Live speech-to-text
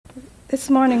This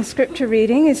morning's scripture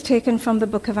reading is taken from the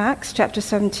book of Acts, chapter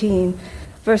 17,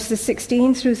 verses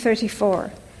 16 through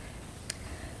 34.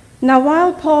 Now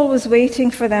while Paul was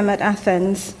waiting for them at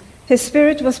Athens, his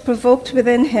spirit was provoked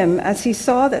within him as he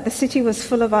saw that the city was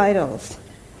full of idols.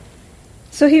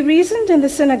 So he reasoned in the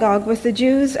synagogue with the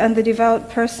Jews and the devout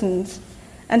persons,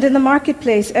 and in the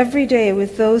marketplace every day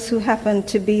with those who happened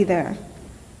to be there.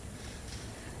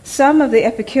 Some of the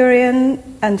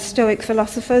Epicurean and Stoic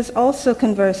philosophers also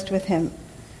conversed with him,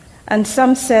 and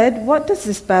some said, "What does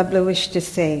this babbler wish to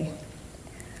say?"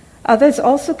 Others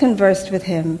also conversed with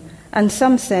him, and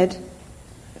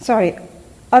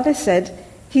others said,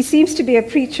 "He seems to be a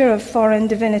preacher of foreign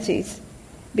divinities,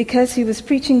 because he was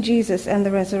preaching Jesus and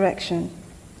the resurrection."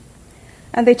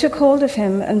 And they took hold of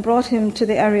him and brought him to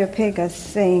the Areopagus,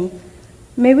 saying,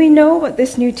 "May we know what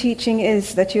this new teaching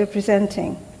is that you are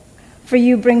presenting? For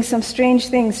you bring some strange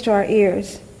things to our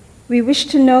ears. We wish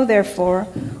to know, therefore,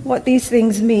 what these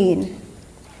things mean."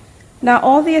 Now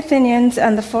all the Athenians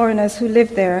and the foreigners who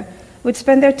lived there would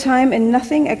spend their time in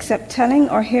nothing except telling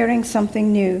or hearing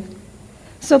something new.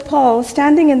 So Paul,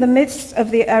 standing in the midst of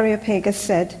the Areopagus,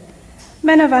 said,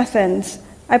 "Men of Athens,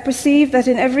 I perceive that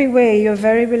in every way you are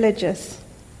very religious.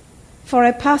 For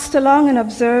I passed along and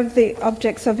observed the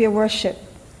objects of your worship.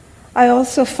 I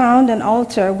also found an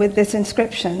altar with this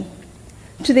inscription,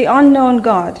 'To the unknown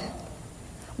God.'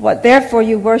 What therefore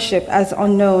you worship as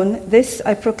unknown, this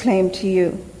I proclaim to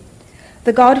you.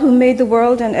 The God who made the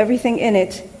world and everything in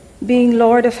it, being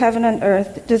Lord of heaven and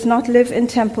earth, does not live in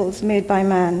temples made by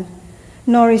man,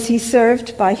 nor is he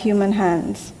served by human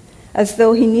hands, as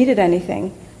though he needed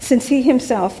anything, since he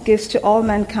himself gives to all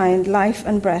mankind life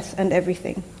and breath and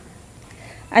everything.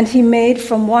 And he made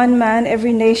from one man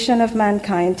every nation of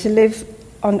mankind to live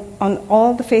on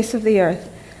all the face of the earth,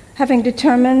 having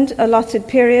determined allotted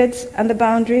periods and the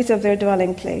boundaries of their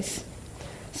dwelling place,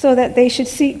 so that they should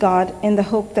seek God in the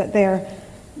hope that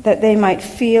they might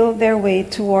feel their way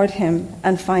toward him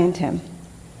and find him.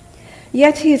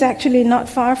 Yet he is actually not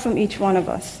far from each one of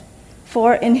us,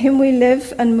 for in him we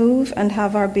live and move and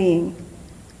have our being,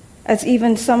 as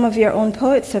even some of your own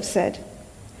poets have said,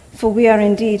 for we are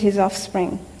indeed his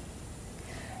offspring.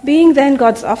 Being then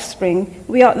God's offspring,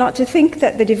 we ought not to think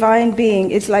that the divine being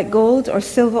is like gold or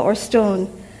silver or stone,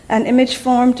 an image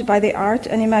formed by the art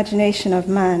and imagination of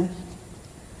man.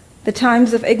 The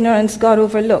times of ignorance God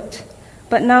overlooked,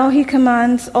 but now he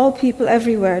commands all people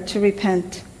everywhere to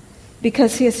repent,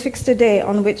 because he has fixed a day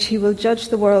on which he will judge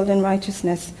the world in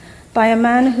righteousness by a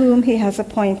man whom he has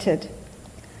appointed.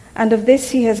 And of this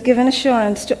he has given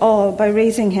assurance to all by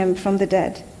raising him from the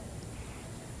dead.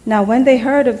 Now when they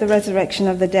heard of the resurrection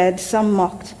of the dead, some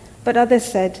mocked, but others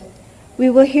said, "We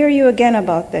will hear you again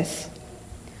about this."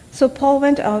 So Paul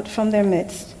went out from their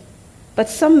midst. But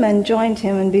some men joined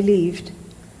him and believed,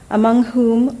 among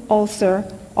whom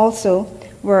also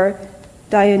were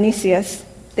Dionysius,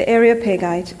 the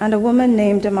Areopagite, and a woman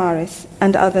named Damaris,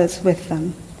 and others with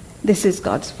them. This is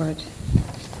God's word.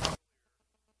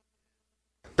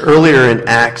 Earlier in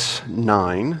Acts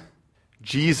 9,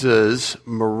 Jesus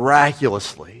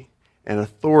miraculously and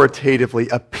authoritatively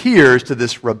appears to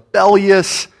this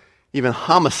rebellious, even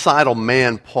homicidal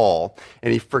man, Paul,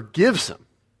 and he forgives him,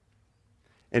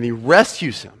 and he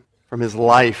rescues him from his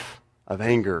life of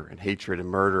anger and hatred and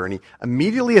murder, and he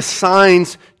immediately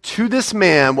assigns to this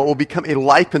man what will become a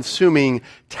life-consuming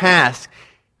task,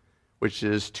 which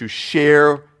is to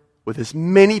share with as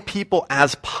many people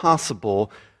as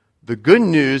possible the good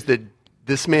news that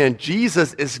this man,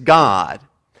 Jesus, is God,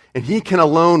 and he can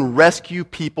alone rescue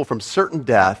people from certain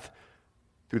death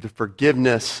through the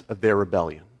forgiveness of their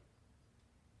rebellion.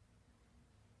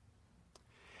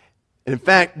 And in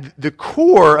fact, the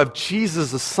core of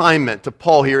Jesus' assignment to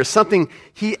Paul here is something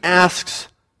he asks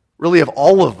really of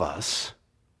all of us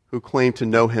who claim to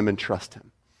know him and trust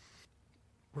him.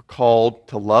 We're called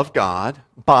to love God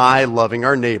by loving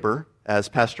our neighbor, as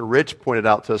Pastor Rich pointed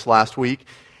out to us last week,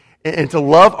 and to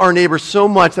love our neighbors so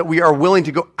much that we are willing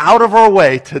to go out of our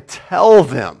way to tell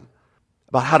them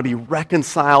about how to be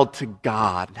reconciled to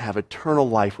God and have eternal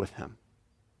life with him.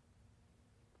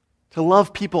 To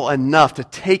love people enough to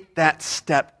take that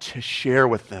step to share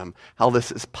with them how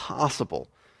this is possible.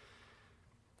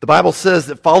 The Bible says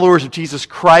that followers of Jesus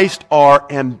Christ are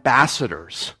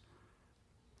ambassadors,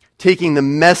 taking the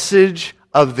message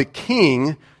of the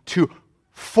King to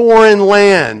foreign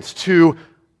lands, to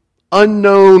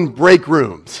unknown break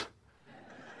rooms.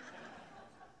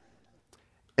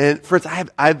 And friends, I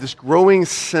have this growing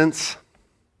sense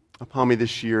upon me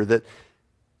this year that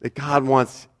God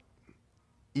wants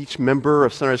each member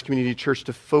of Sunrise Community Church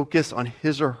to focus on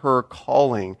his or her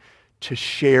calling to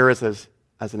share as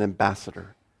an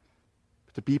ambassador.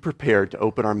 but to be prepared to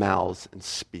open our mouths and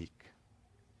speak.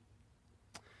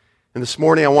 And this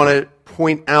morning I want to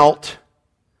point out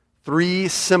 3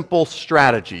 simple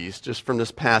strategies just from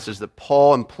this passage that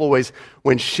Paul employs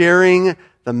when sharing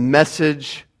the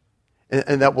message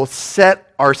and that will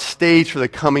set our stage for the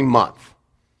coming month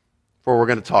for what we're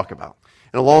going to talk about.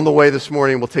 And along the way this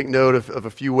morning, we'll take note of a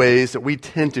few ways that we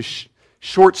tend to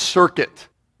short-circuit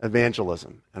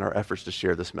evangelism and our efforts to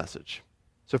share this message.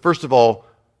 So first of all,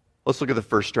 let's look at the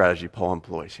first strategy Paul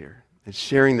employs here in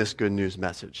sharing this good news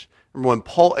message. Number 1,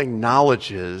 Paul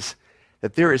acknowledges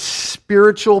that there is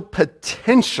spiritual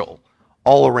potential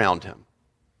all around him.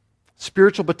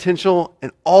 Spiritual potential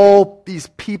and all these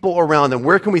people around him.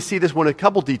 Where can we see this? Well, in a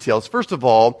couple details. First of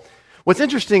all, what's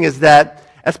interesting is that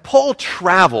as Paul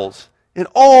travels in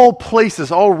all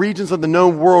places, all regions of the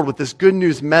known world with this good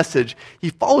news message, he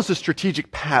follows a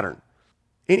strategic pattern.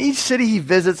 In each city he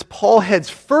visits, Paul heads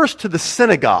first to the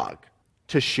synagogue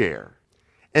to share.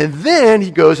 And then he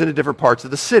goes into different parts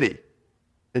of the city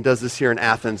and does this here in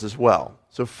Athens as well.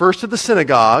 So first to the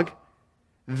synagogue,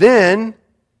 then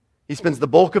he spends the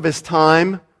bulk of his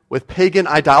time with pagan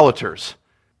idolaters,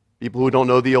 people who don't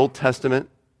know the Old Testament,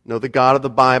 know the God of the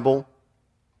Bible.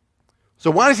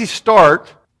 So why does he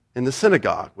start in the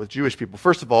synagogue with Jewish people?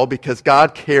 First of all, because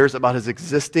God cares about his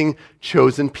existing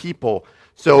chosen people.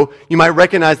 So you might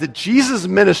recognize that Jesus'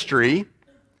 ministry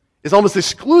is almost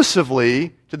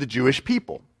exclusively to the Jewish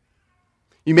people.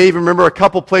 You may even remember a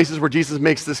couple places where Jesus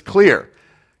makes this clear.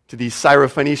 To the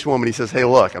Syrophoenician woman, he says, hey,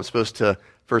 look, I'm supposed to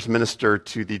first minister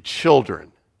to the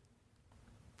children.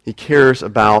 He cares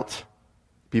about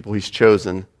people he's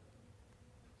chosen.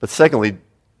 But secondly,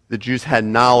 the Jews had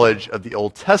knowledge of the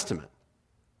Old Testament,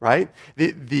 right?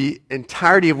 The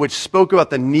entirety of which spoke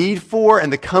about the need for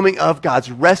and the coming of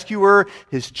God's rescuer,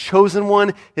 his chosen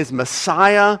one, his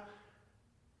Messiah.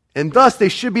 And thus, they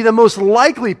should be the most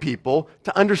likely people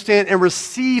to understand and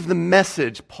receive the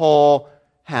message Paul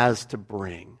has to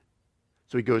bring.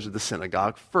 So he goes to the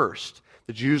synagogue first.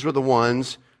 The Jews were the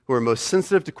ones who were most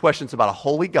sensitive to questions about a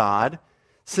holy God,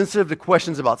 sensitive to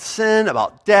questions about sin,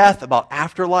 about death, about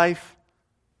afterlife,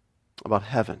 about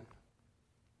heaven.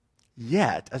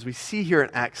 Yet, as we see here in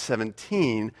Acts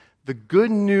 17, the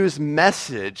good news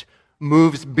message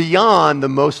moves beyond the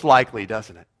most likely,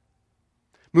 doesn't it?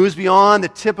 Moves beyond the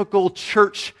typical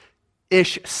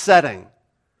church-ish setting.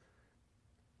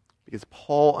 Because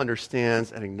Paul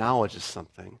understands and acknowledges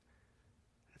something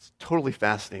that's totally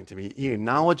fascinating to me. He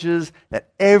acknowledges that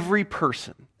every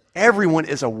person, everyone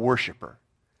is a worshiper.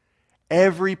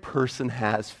 Every person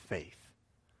has faith.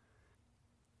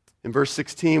 In verse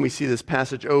 16, we see this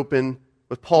passage open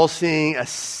with Paul seeing a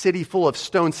city full of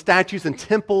stone statues and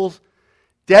temples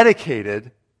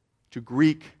dedicated to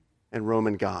Greek and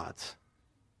Roman gods.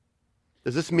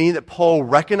 Does this mean that Paul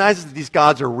recognizes that these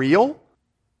gods are real?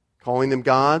 Calling them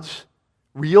gods?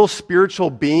 Real spiritual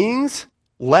beings?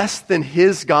 Less than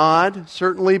his God,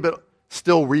 certainly, but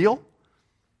still real?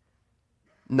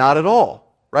 Not at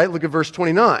all, right? Look at verse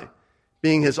 29.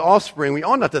 Being his offspring, we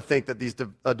ought not to think that these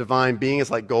divine beings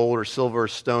like gold or silver or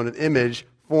stone, an image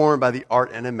formed by the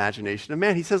art and imagination of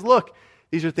man. He says, look,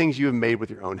 these are things you have made with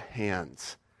your own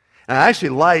hands. And I actually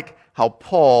like how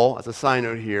Paul, as a side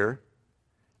note here,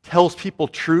 tells people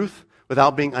truth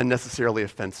without being unnecessarily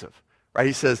offensive, right?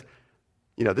 He says,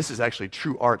 you know, this is actually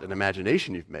true art and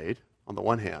imagination you've made, on the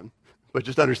one hand, but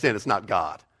just understand it's not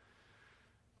God.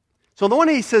 So on the one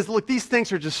hand, he says, look, these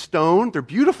things are just stone. They're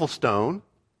beautiful stone,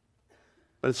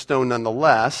 but it's stone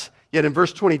nonetheless. Yet in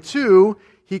verse 22,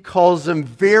 he calls them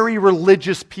very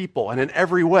religious people, and in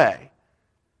every way.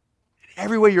 In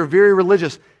every way, you're very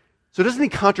religious. So doesn't he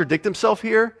contradict himself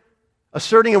here?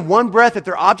 Asserting in one breath that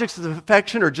their objects of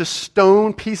affection are just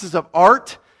stone pieces of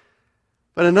art,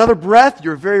 but in another breath,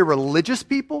 you're very religious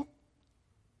people?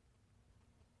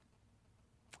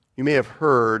 You may have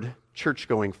heard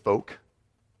church-going folk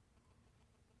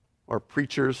or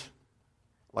preachers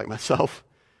like myself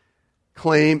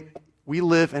claim we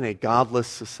live in a godless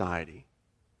society.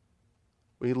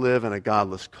 We live in a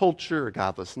godless culture, a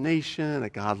godless nation, a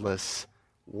godless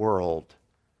world.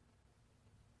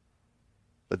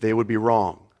 But they would be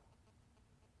wrong.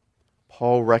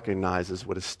 Paul recognizes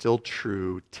what is still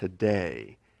true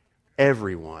today.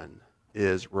 Everyone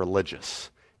is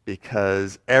religious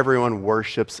because everyone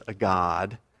worships a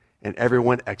God and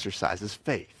everyone exercises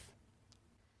faith.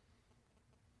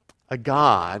 A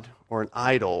god or an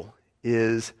idol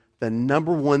is the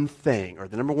number one thing or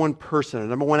the number one person or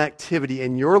number one activity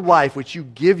in your life which you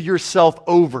give yourself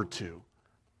over to.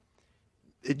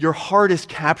 Your heart is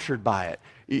captured by it.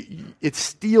 It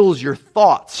steals your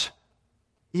thoughts,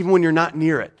 even when you're not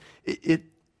near it.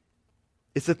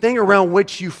 It's the thing around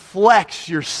which you flex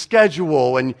your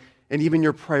schedule and even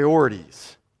your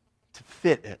priorities to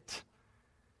fit it.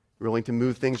 You're willing to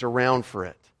move things around for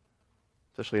it.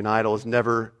 Especially an idol is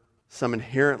never some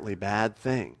inherently bad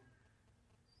thing.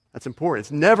 That's important.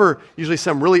 It's never usually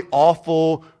some really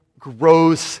awful,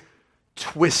 gross,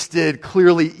 twisted,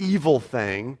 clearly evil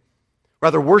thing.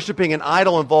 Rather, worshiping an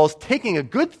idol involves taking a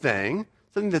good thing,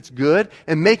 something that's good,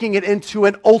 and making it into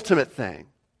an ultimate thing.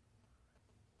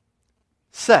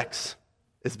 Sex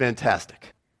is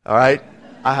fantastic. All right?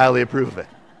 I highly approve of it.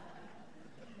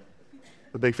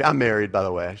 I'm married, by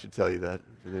the way. I should tell you that,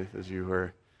 for those of you who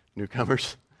are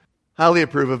newcomers. Highly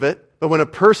approve of it. But when a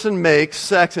person makes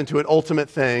sex into an ultimate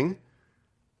thing,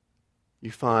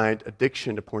 you find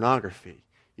addiction to pornography.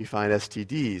 You find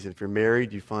STDs. And if you're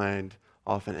married, you find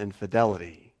often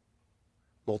infidelity,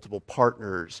 multiple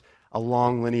partners, a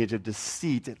long lineage of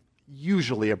deceit, and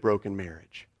usually a broken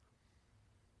marriage.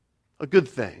 A good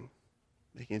thing,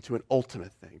 making it into an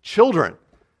ultimate thing. Children,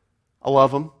 I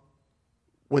love them.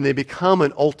 When they become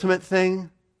an ultimate thing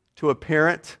to a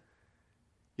parent,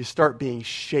 you start being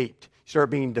shaped. You start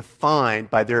being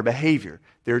defined by their behavior,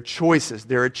 their choices,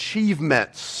 their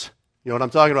achievements. You know what I'm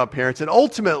talking about, parents? And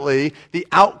ultimately, the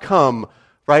outcome,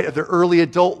 right, of their early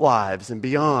adult lives and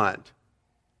beyond.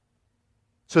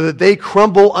 So that they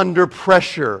crumble under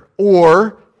pressure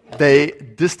or they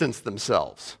distance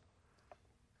themselves.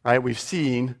 Right? We've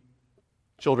seen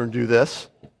children do this.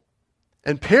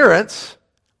 And parents,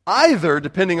 either,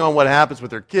 depending on what happens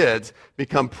with their kids,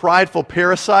 become prideful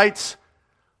parasites,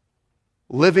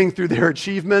 living through their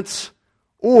achievements,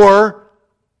 or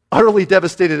utterly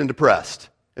devastated and depressed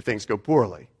if things go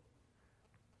poorly.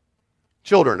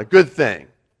 Children, a good thing.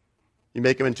 You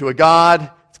make them into a god,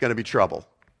 it's going to be trouble.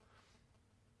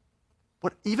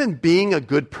 But even being a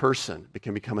good person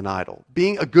can become an idol.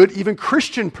 Being a good, even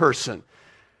Christian person,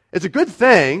 it's a good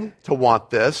thing to want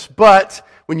this, but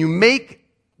when you make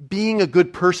being a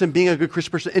good person, being a good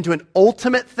Christian person into an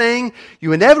ultimate thing,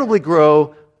 you inevitably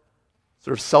grow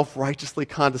sort of self-righteously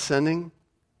condescending.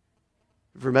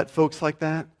 Ever met folks like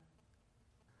that?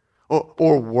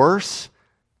 Or worse,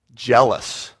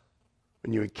 jealous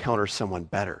when you encounter someone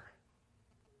better,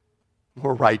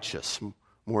 more righteous,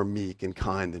 more meek and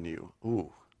kind than you.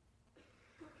 Ooh.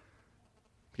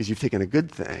 Because you've taken a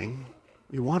good thing,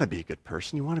 you want to be a good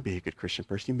person, you want to be a good Christian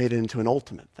person, you made it into an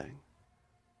ultimate thing.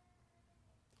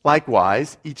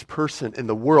 Likewise, each person in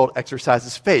the world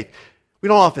exercises faith. We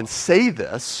don't often say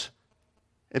this,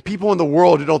 and people in the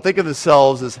world who don't think of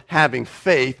themselves as having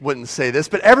faith wouldn't say this,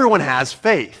 but everyone has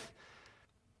faith.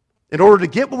 In order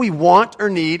to get what we want or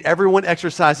need, everyone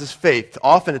exercises faith.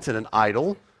 Often it's in an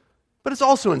idol, but it's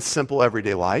also in simple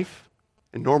everyday life,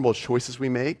 in normal choices we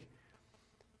make.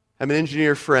 I have an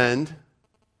engineer friend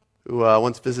who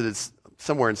once visited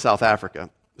somewhere in South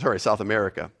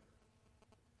America.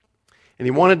 And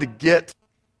he wanted to get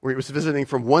where he was visiting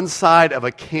from one side of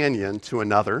a canyon to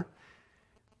another.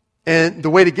 And the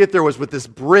way to get there was with this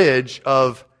bridge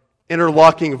of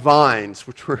interlocking vines,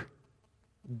 which were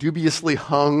dubiously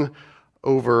hung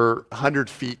over 100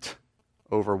 feet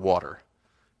over water,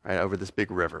 right, over this big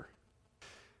river.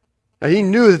 Now, he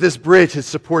knew that this bridge had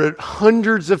supported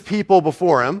hundreds of people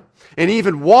before him, and he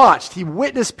even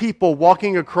witnessed people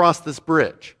walking across this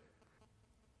bridge.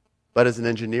 But as an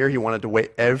engineer, he wanted to weigh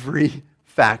every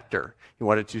factor. He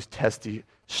wanted to test the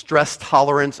stress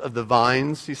tolerance of the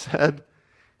vines, he said,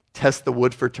 test the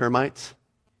wood for termites.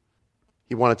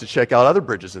 He wanted to check out other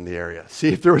bridges in the area, see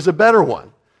if there was a better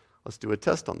one. Let's do a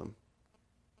test on them.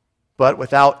 But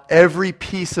without every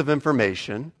piece of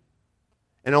information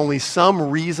and only some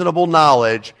reasonable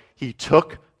knowledge, he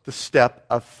took the step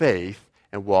of faith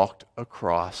and walked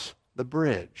across the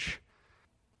bridge.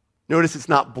 Notice it's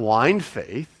not blind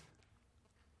faith,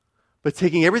 but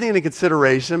taking everything into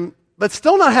consideration, but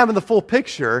still not having the full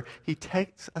picture, he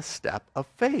takes a step of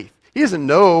faith. He doesn't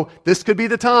know this could be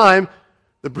the time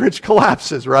the bridge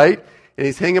collapses, right? And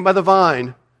he's hanging by the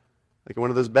vine, like in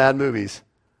one of those bad movies.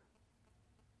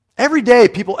 Every day,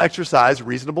 people exercise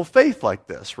reasonable faith like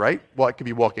this, right? Well, it could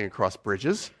be walking across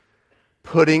bridges,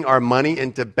 putting our money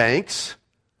into banks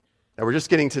that we're just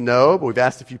getting to know, but we've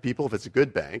asked a few people if it's a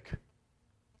good bank.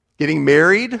 Getting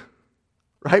married,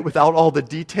 right, without all the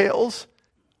details.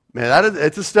 Man,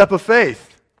 it's a step of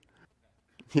faith.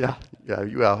 Yeah,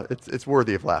 well, it's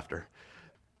worthy of laughter.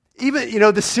 Even,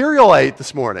 the cereal I ate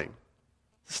this morning,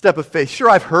 step of faith. Sure,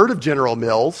 I've heard of General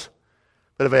Mills,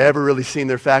 but have I ever really seen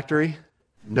their factory?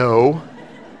 No.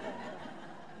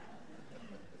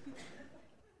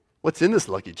 What's in this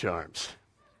Lucky Charms?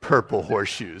 Purple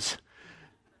horseshoes.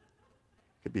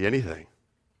 Could be anything.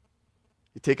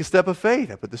 You take a step of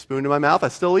faith. I put the spoon in my mouth. I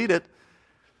still eat it.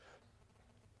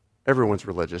 everyone's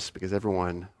religious because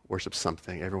everyone worships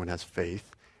something. Everyone has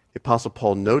faith. The Apostle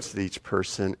Paul notes that each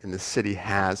person in the city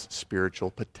has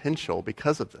spiritual potential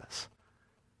because of this.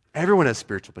 Everyone has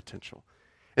spiritual potential.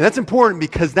 And that's important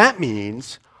because that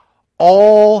means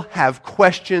all have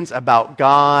questions about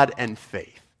God and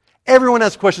faith. Everyone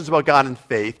has questions about God and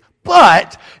faith,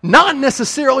 but not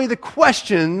necessarily the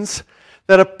questions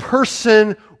that a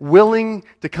person willing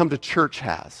to come to church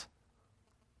has.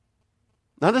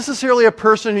 Not necessarily a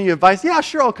person who you invite, yeah,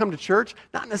 sure, I'll come to church.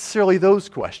 Not necessarily those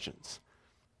questions.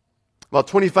 About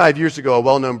 25 years ago, a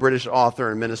well-known British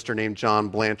author and minister named John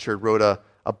Blanchard wrote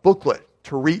a booklet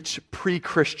to reach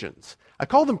pre-Christians. I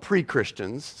call them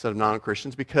pre-Christians instead of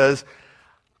non-Christians because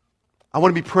I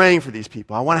want to be praying for these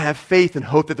people. I want to have faith and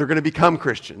hope that they're going to become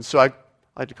Christians. So I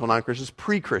like to call non-Christians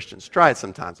pre-Christians. Try it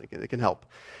sometimes. It can help.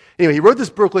 Anyway, he wrote this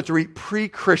booklet to reach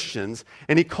pre-Christians,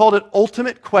 and he called it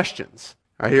Ultimate Questions.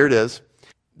 All right, here it is.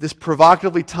 This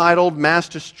provocatively titled,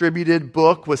 mass-distributed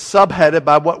book was subheaded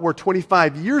by what were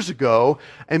 25 years ago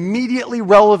immediately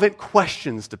relevant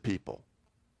questions to people.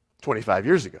 25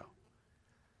 years ago.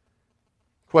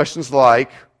 Questions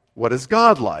like, what is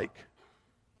God like?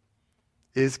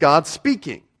 Is God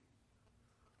speaking?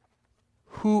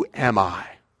 Who am I?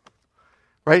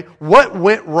 Right? What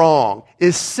went wrong?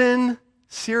 Is sin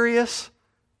serious?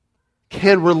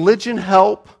 Can religion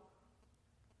help?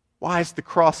 Why is the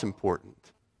cross important?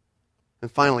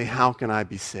 And finally, how can I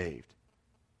be saved?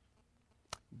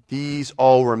 These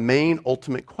all remain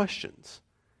ultimate questions,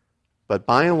 but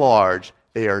by and large,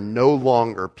 they are no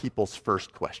longer people's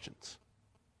first questions.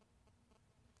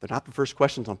 They're not the first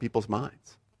questions on people's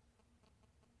minds.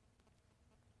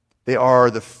 They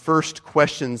are the first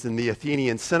questions in the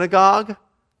Athenian synagogue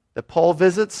that Paul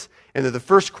visits, and they're the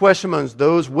first question amongst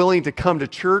those willing to come to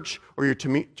church or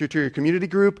to your community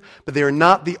group, but they are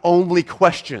not the only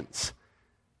questions,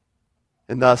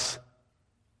 and thus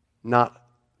not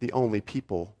the only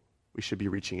people we should be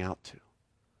reaching out to.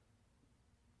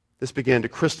 This began to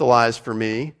crystallize for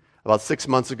me about 6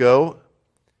 months ago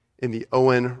in the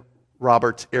Owen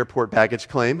Roberts airport baggage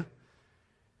claim.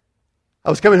 I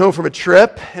was coming home from a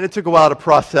trip, and it took a while to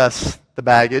process the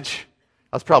baggage.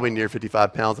 I was probably near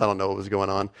 55 pounds. I don't know what was going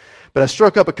on. But I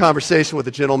struck up a conversation with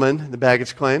a gentleman in the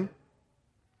baggage claim.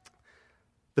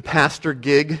 The pastor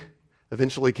gig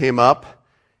eventually came up.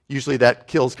 Usually that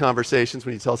kills conversations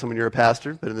when you tell someone you're a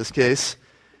pastor, but in this case,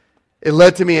 it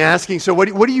led to me asking, so what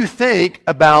do you think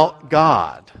about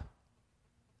God?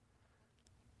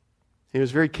 He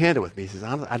was very candid with me. He says,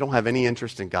 I don't have any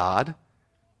interest in God,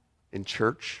 in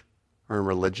church, or in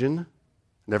religion.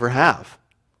 Never have.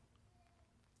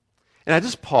 And I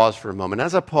just paused for a moment.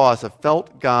 As I paused, I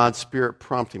felt God's Spirit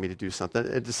prompting me to do something.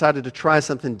 I decided to try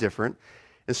something different.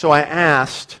 And so I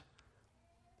asked,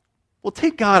 well,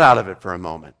 take God out of it for a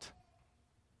moment.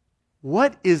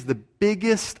 What is the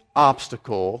biggest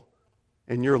obstacle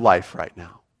in your life right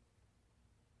now?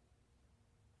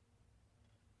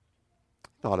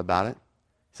 Thought about it.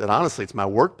 He said, honestly, it's my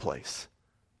workplace.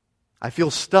 I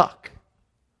feel stuck.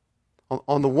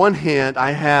 On the one hand,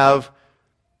 I have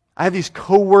these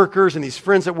coworkers and these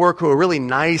friends at work who are really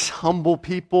nice, humble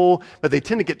people, but they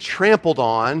tend to get trampled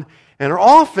on and are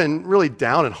often really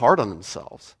down and hard on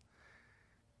themselves.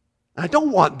 And I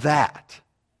don't want that.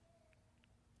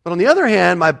 But on the other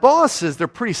hand, my bosses, they're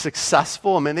pretty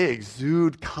successful. I mean, they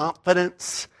exude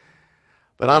confidence.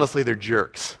 But honestly, they're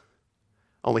jerks.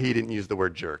 Only he didn't use the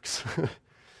word jerks.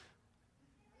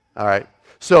 All right.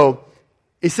 So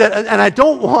he said, and I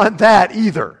don't want that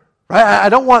either. Right? I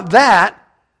don't want that.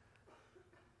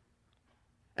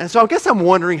 And so I guess I'm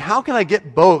wondering, how can I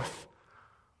get both?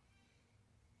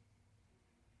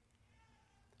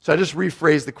 So I just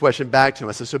rephrased the question back to him.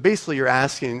 I said, so basically you're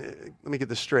asking, let me get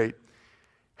this straight,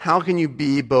 how can you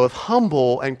be both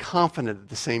humble and confident at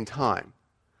the same time?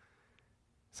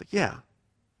 It's like, yeah.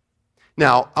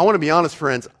 Now, I want to be honest,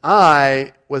 friends,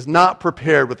 I was not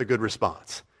prepared with a good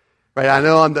response. Right? I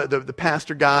know I'm the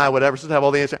pastor guy, whatever, supposed to have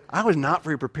all the answers. I was not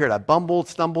very prepared. I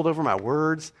stumbled over my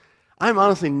words. I'm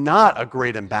honestly not a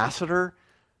great ambassador.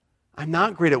 I'm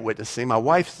not great at witnessing. My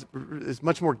wife is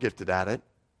much more gifted at it.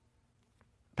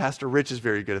 Pastor Rich is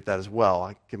very good at that as well.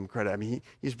 I give him credit. I mean,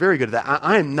 he's very good at that.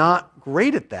 I am not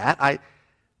great at that. I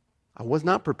was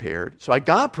not prepared, so I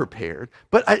got prepared.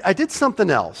 But I did something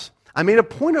else. I made a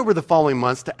point over the following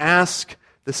months to ask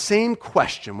the same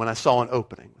question when I saw an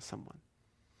opening with someone.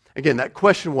 Again, that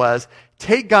question was,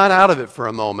 take God out of it for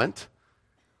a moment.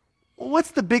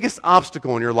 What's the biggest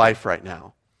obstacle in your life right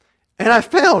now? And I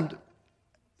found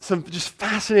some just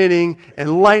fascinating,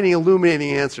 enlightening,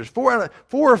 illuminating answers. Four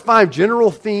or five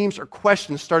general themes or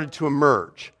questions started to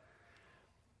emerge.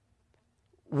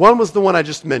 One was the one I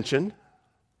just mentioned,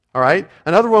 all right?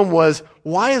 Another one was,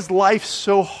 why is life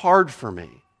so hard for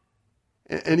me?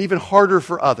 And even harder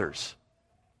for others?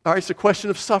 All right, it's a question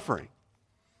of suffering.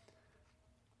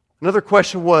 Another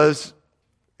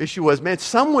issue was, man,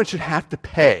 someone should have to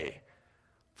pay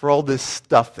for all this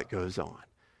stuff that goes on,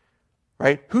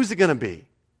 right? Who's it going to be?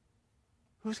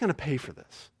 Who's going to pay for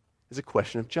this? It's a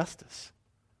question of justice.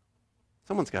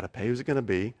 Someone's got to pay. Who's it going to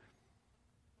be?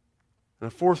 And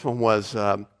the fourth one was,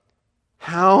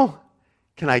 how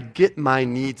can I get my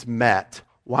needs met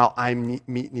while I meet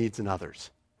needs in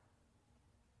others?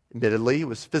 Admittedly, it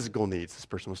was physical needs this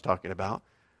person was talking about.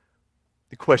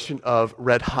 The question of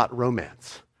red-hot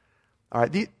romance. All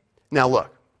right, now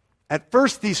look, at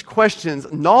first these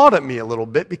questions gnawed at me a little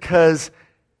bit because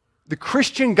the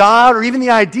Christian God, or even the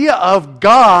idea of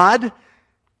God,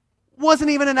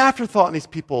 wasn't even an afterthought in these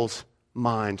people's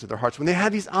minds or their hearts when they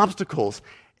had these obstacles.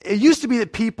 It used to be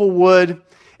that people would,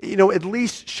 at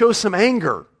least show some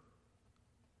anger,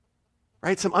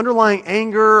 right? Some underlying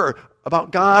anger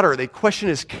about God, or they question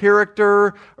his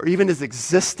character or even his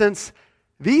existence.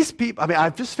 These people,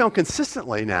 I've just found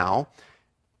consistently now,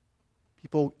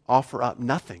 people offer up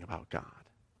nothing about God.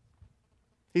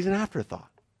 He's an afterthought.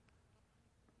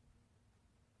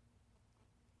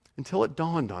 Until it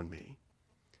dawned on me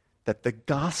that the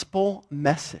gospel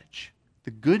message,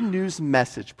 the good news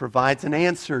message, provides an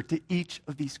answer to each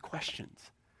of these questions.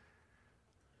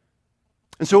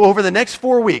 And so over the next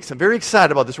 4 weeks, I'm very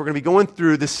excited about this. We're going to be going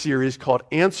through this series called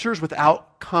Answers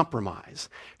Without Compromise,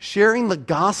 sharing the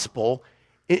gospel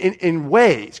in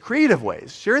ways, creative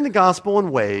ways, sharing the gospel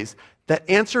in ways that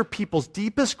answer people's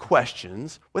deepest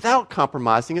questions without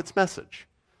compromising its message.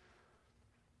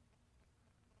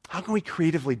 How can we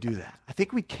creatively do that? I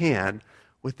think we can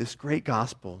with this great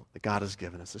gospel that God has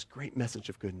given us, this great message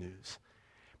of good news.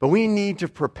 But we need to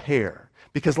prepare,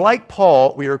 because like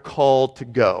Paul, we are called to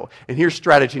go. And here's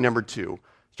strategy number 2.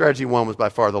 Strategy 1 was by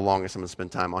far the longest I'm going to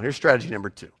spend time on. Here's strategy number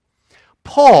 2.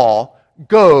 Paul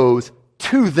goes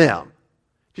to them.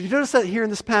 Did you notice that here in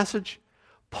this passage?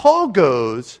 Paul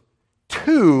goes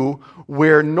to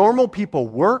where normal people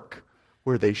work,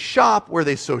 where they shop, where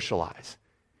they socialize.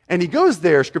 And he goes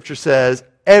there, Scripture says,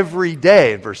 every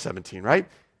day in verse 17, right?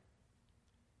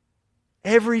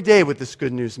 Every day with this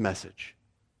good news message.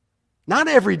 Not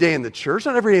every day in the church,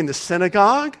 not every day in the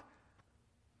synagogue.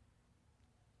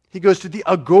 He goes to the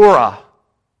agora,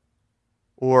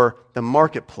 or the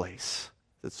marketplace,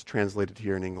 that's translated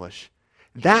here in English.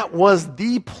 That was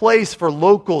the place for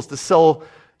locals to sell,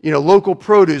 local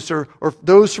produce, or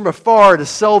those from afar to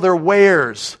sell their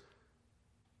wares.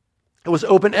 It was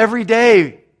open every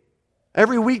day,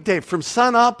 every weekday, from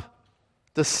sun up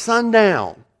to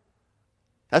sundown.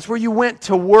 That's where you went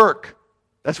to work.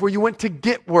 That's where you went to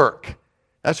get work.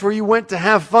 That's where you went to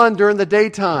have fun during the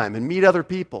daytime and meet other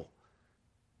people.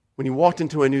 When you walked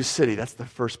into a new city, that's the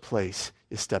first place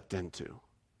you stepped into.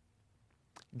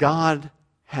 God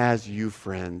has you,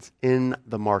 friends, in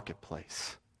the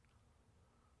marketplace.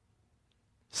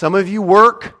 Some of you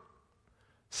work,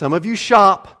 some of you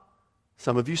shop,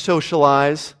 some of you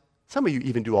socialize, some of you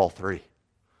even do all three.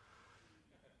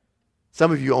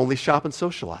 Some of you only shop and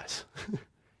socialize.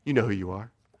 You know who you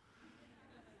are.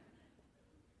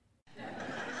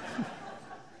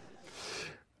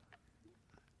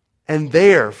 And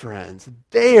there, friends,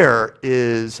 there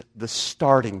is the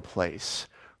starting place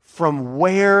from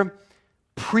where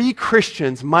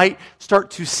pre-Christians might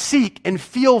start to seek and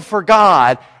feel for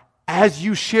God as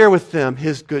you share with them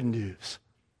his good news.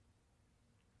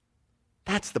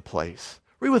 That's the place.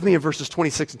 Read with me in verses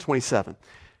 26 and 27.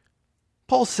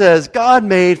 Paul says, God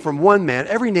made from one man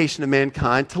every nation of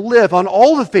mankind to live on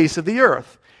all the face of the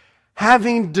earth,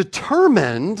 having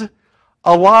determined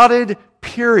allotted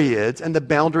periods and the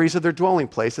boundaries of their dwelling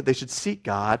place, that they should seek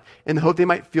God in the hope they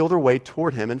might feel their way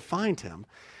toward him and find him.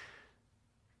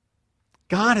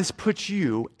 God has put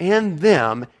you and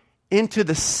them into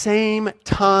the same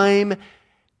time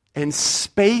and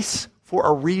space for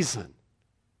a reason.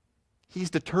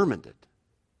 He's determined it.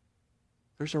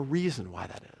 There's a reason why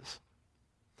that is.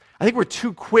 I think we're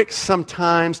too quick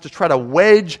sometimes to try to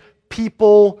wedge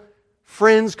people,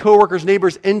 friends, coworkers,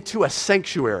 neighbors into a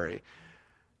sanctuary.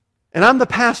 And I'm the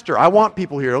pastor. I want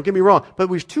people here. Don't get me wrong. But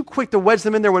we're too quick to wedge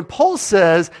them in there when Paul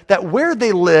says that where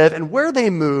they live and where they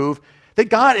move, that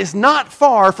God is not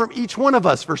far from each one of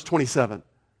us, verse 27.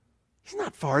 He's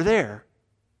not far there.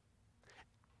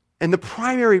 And the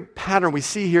primary pattern we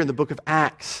see here in the book of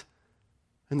Acts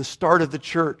and the start of the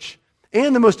church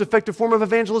and the most effective form of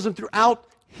evangelism throughout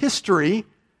history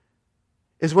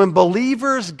is when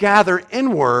believers gather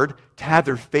inward to have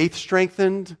their faith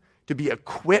strengthened, to be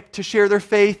equipped to share their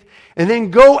faith, and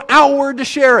then go outward to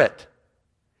share it.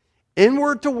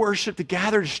 Inward to worship, to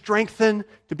gather, to strengthen,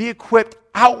 to be equipped,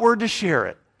 outward to share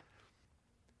it.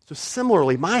 So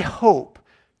similarly, my hope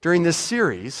during this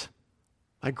series,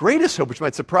 my greatest hope, which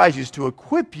might surprise you, is to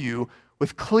equip you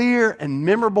with clear and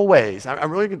memorable ways.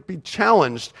 I'm really going to be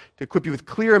challenged to equip you with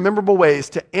clear and memorable ways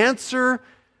to answer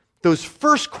those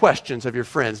first questions of your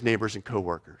friends, neighbors, and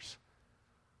coworkers.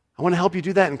 I want to help you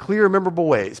do that in clear and memorable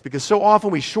ways, because so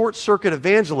often we short-circuit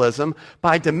evangelism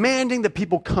by demanding that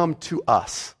people come to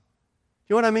us.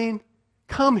 You know what I mean?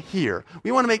 Come here.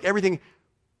 We want to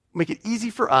make it easy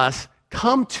for us.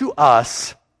 Come to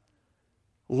us.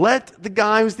 Let the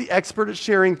guy who's the expert at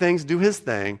sharing things do his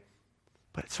thing.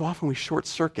 But so often we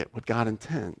short-circuit what God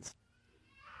intends.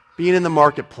 Being in the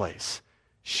marketplace,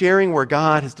 sharing where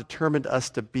God has determined us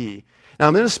to be. Now,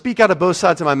 I'm going to speak out of both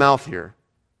sides of my mouth here.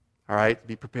 All right?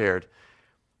 Be prepared.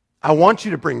 I want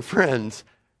you to bring friends,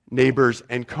 neighbors,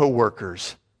 and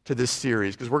coworkers to this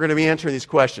series, because we're going to be answering these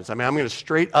questions. I'm going to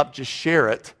straight up just share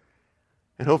it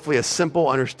in hopefully a simple,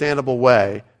 understandable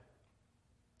way.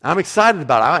 I'm excited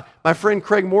about it. My friend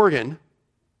Craig Morgan,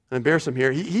 I embarrass him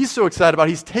here, he's so excited about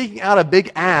it. He's taking out a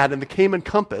big ad in the Cayman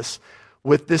Compass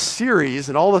with this series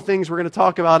and all the things we're going to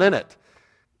talk about in it.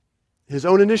 His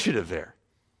own initiative there.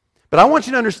 But I want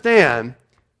you to understand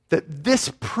that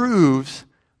this proves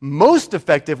most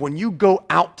effective when you go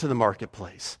out to the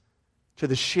marketplace, to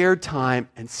the shared time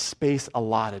and space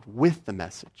allotted with the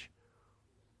message.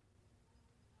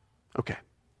 Okay.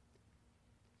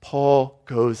 Paul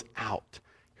goes out.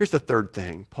 Here's the third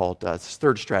thing Paul does, his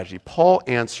third strategy. Paul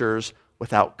answers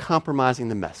without compromising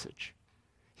the message.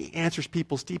 He answers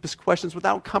people's deepest questions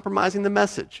without compromising the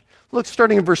message. Look,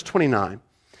 starting in verse 29.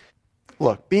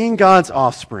 Look, being God's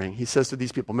offspring, he says to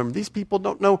these people, remember, these people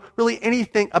don't know really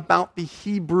anything about the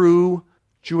Hebrew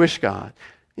Jewish God.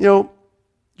 You know,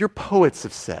 your poets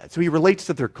have said, so he relates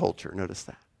to their culture, notice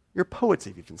that. Your poets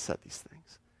have even said these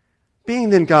things. Being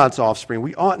then God's offspring,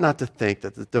 we ought not to think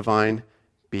that the divine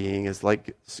being is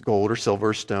like gold or silver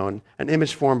or stone, an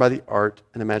image formed by the art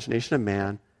and imagination of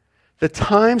man. The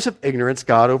times of ignorance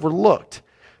God overlooked.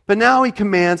 But now he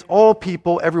commands all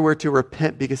people everywhere to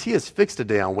repent, because he has fixed a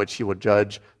day on which he will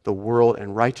judge the world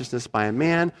in righteousness by a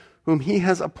man whom he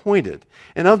has appointed.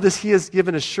 And of this he has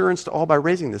given assurance to all by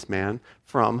raising this man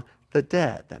from the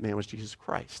dead. That man was Jesus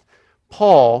Christ.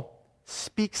 Paul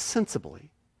speaks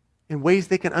sensibly in ways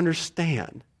they can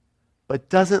understand, but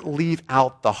doesn't leave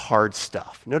out the hard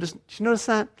stuff. Did you notice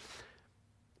that?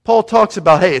 Paul talks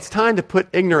about, hey, it's time to put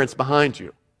ignorance behind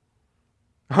you.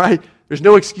 All right? There's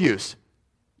no excuse.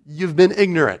 You've been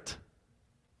ignorant.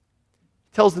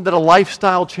 He tells them that a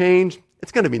lifestyle change,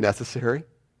 it's going to be necessary.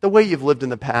 The way you've lived in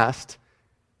the past.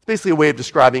 It's basically a way of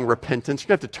describing repentance. You're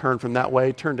going to have to turn from that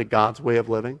way, turn to God's way of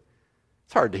living.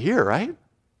 It's hard to hear, right?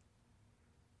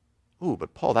 Ooh,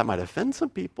 but Paul, that might offend some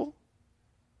people.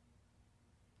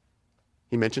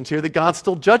 He mentions here that God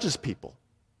still judges people.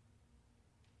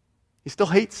 He still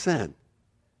hates sin.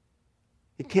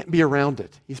 He can't be around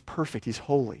it. He's perfect. He's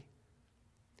holy.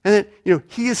 And then,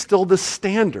 he is still the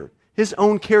standard. His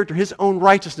own character, his own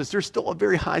righteousness. There's still a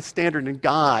very high standard, and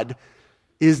God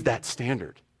is that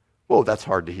standard. Whoa, that's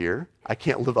hard to hear. I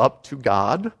can't live up to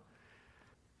God.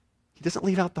 He doesn't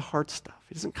leave out the hard stuff.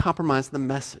 He doesn't compromise the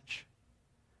message.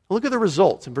 Look at the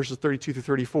results in verses 32 through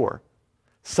 34.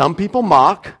 Some people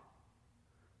mock.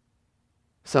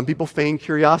 Some people feign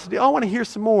curiosity. Oh, I want to hear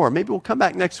some more. Maybe we'll come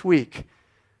back next week.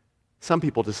 Some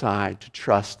people decide to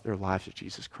trust their lives to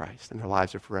Jesus Christ, and their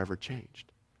lives are forever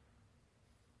changed.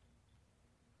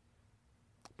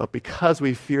 But because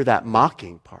we fear that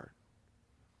mocking part,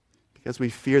 because we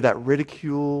fear that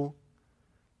ridicule,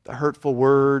 the hurtful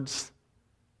words,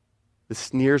 the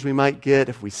sneers we might get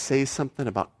if we say something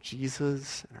about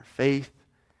Jesus and our faith,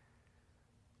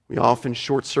 we often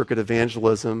short-circuit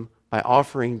evangelism by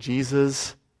offering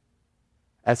Jesus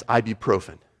as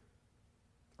ibuprofen,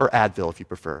 or Advil if you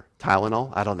prefer,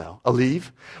 Tylenol, I don't know,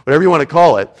 Aleve, whatever you want to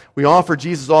call it. We offer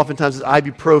Jesus oftentimes as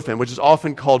ibuprofen, which is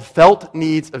often called felt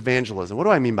needs evangelism. What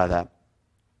do I mean by that?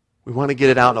 We want to get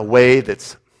it out in a way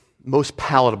that's most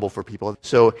palatable for people.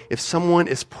 So if someone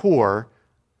is poor,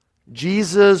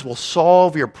 Jesus will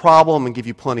solve your problem and give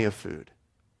you plenty of food.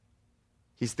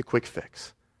 He's the quick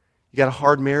fix. You got a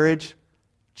hard marriage?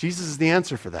 Jesus is the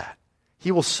answer for that.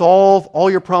 He will solve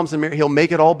all your problems in marriage. He'll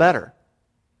make it all better.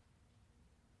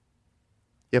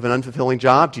 You have an unfulfilling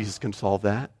job? Jesus can solve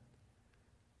that.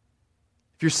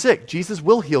 If you're sick, Jesus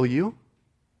will heal you.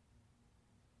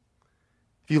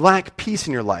 If you lack peace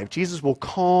in your life, Jesus will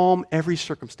calm every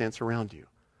circumstance around you.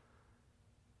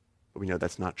 But we know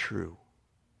that's not true.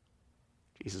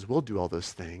 Jesus will do all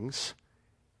those things.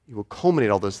 He will culminate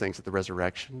all those things at the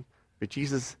resurrection. But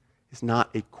Jesus is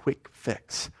not a quick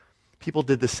fix. People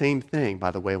did the same thing,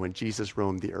 by the way, when Jesus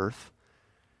roamed the earth.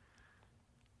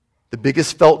 The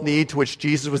biggest felt need to which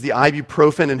Jesus was the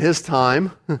ibuprofen in his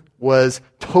time was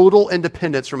total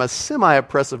independence from a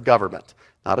semi-oppressive government.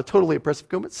 Not a totally oppressive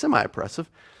government, semi-oppressive.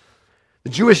 The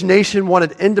Jewish nation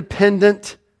wanted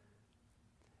independent,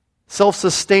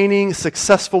 self-sustaining,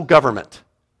 successful government.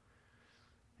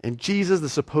 And Jesus, the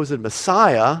supposed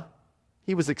Messiah,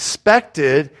 he was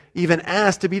expected, even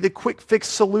asked, to be the quick fix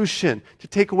solution, to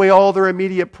take away all their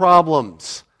immediate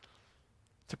problems,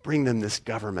 to bring them this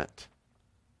government,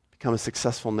 become a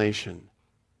successful nation.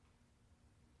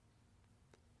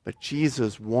 But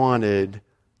Jesus wanted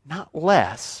not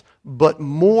less, but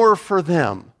more for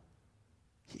them.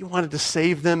 He wanted to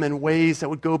save them in ways that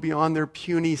would go beyond their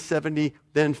puny 70,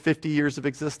 then 50 years of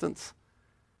existence.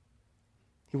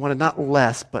 He wanted not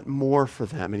less, but more for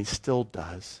them, and he still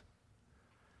does.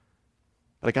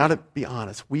 But I got to be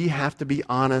honest. We have to be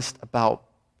honest about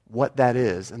what that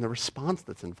is and the response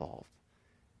that's involved.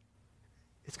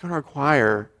 It's going to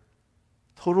require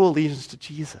total allegiance to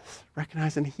Jesus,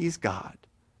 recognizing he's God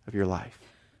of your life.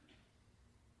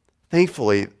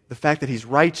 Thankfully, the fact that he's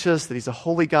righteous, that he's a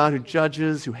holy God who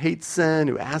judges, who hates sin,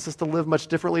 who asks us to live much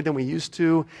differently than we used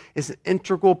to, is an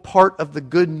integral part of the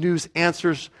good news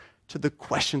answers to the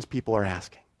questions people are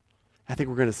asking. I think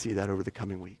we're going to see that over the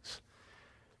coming weeks.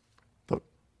 But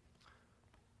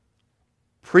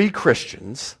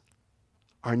pre-Christians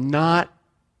are not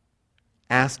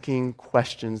asking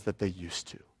questions that they used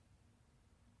to.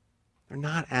 They're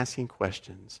not asking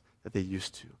questions that they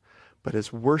used to. But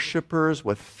as worshipers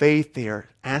with faith, they are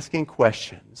asking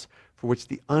questions for which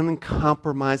the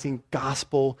uncompromising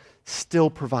gospel still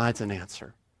provides an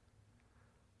answer.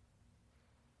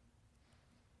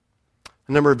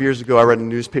 A number of years ago, I read a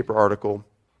newspaper article.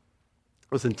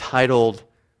 It was entitled,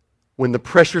 "When the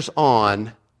Pressure's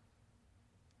On,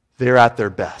 They're at Their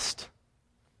Best."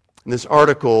 And this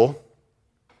article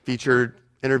featured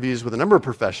interviews with a number of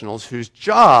professionals whose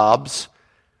jobs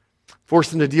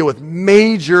forced them to deal with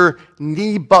major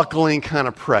knee-buckling kind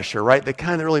of pressure, right? The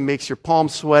kind that really makes your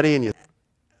palms sweaty. And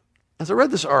as I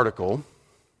read this article,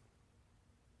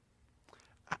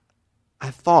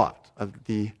 I thought of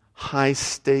the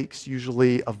high-stakes,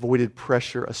 usually avoided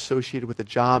pressure associated with the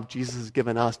job Jesus has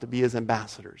given us to be his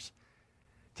ambassadors,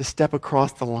 to step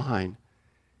across the line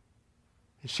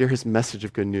and share his message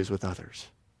of good news with others.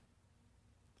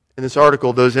 In this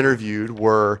article, those interviewed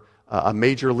were a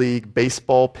Major League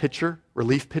Baseball pitcher,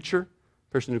 relief pitcher,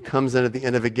 person who comes in at the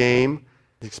end of a game,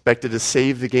 is expected to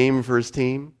save the game for his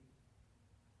team,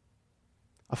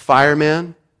 a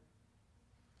fireman,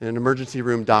 and an emergency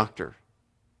room doctor.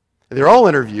 And they're all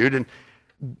interviewed, and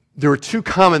there were two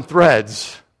common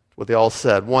threads, what they all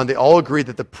said. One, they all agreed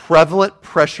that the prevalent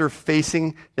pressure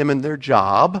facing them in their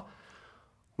job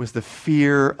was the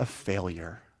fear of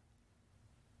failure.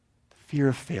 The fear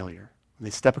of failure. When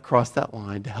they step across that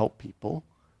line to help people,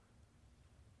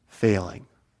 failing.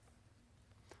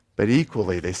 But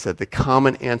equally, they said the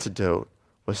common antidote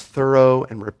was thorough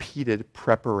and repeated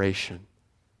preparation.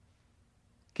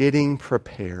 Getting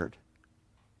prepared.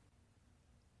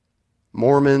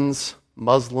 Mormons,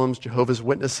 Muslims, Jehovah's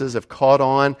Witnesses have caught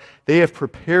on. They have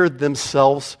prepared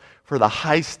themselves for the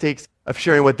high stakes of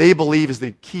sharing what they believe is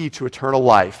the key to eternal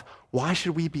life. Why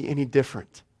should we be any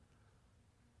different?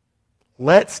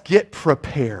 Let's get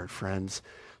prepared, friends,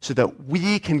 so that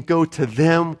we can go to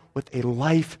them with a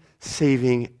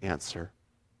life-saving answer.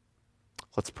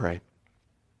 Let's pray.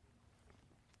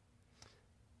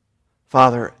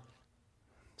 Father,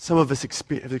 some of us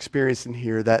have experienced in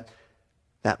here that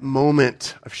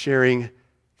moment of sharing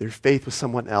their faith with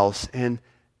someone else and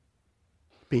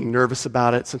being nervous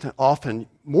about it, sometimes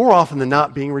more often than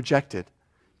not, being rejected,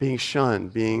 being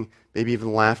shunned, being maybe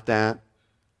even laughed at,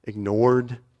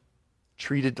 ignored,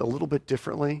 treated a little bit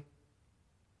differently.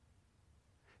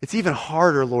 It's even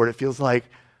harder, Lord, it feels like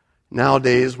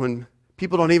nowadays when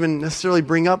people don't even necessarily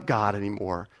bring up God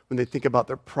anymore, when they think about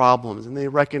their problems and they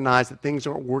recognize that things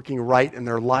aren't working right in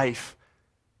their life.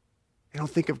 They don't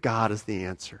think of God as the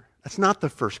answer. That's not the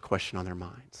first question on their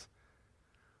minds.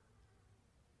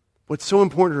 What's so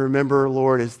important to remember,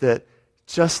 Lord, is that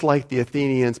just like the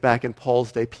Athenians back in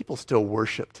Paul's day, people still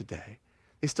worship today.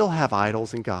 They still have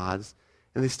idols and gods,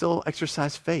 and they still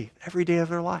exercise faith every day of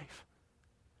their life.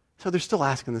 So they're still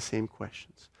asking the same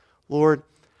questions. Lord,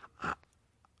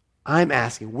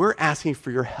 we're asking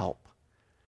for your help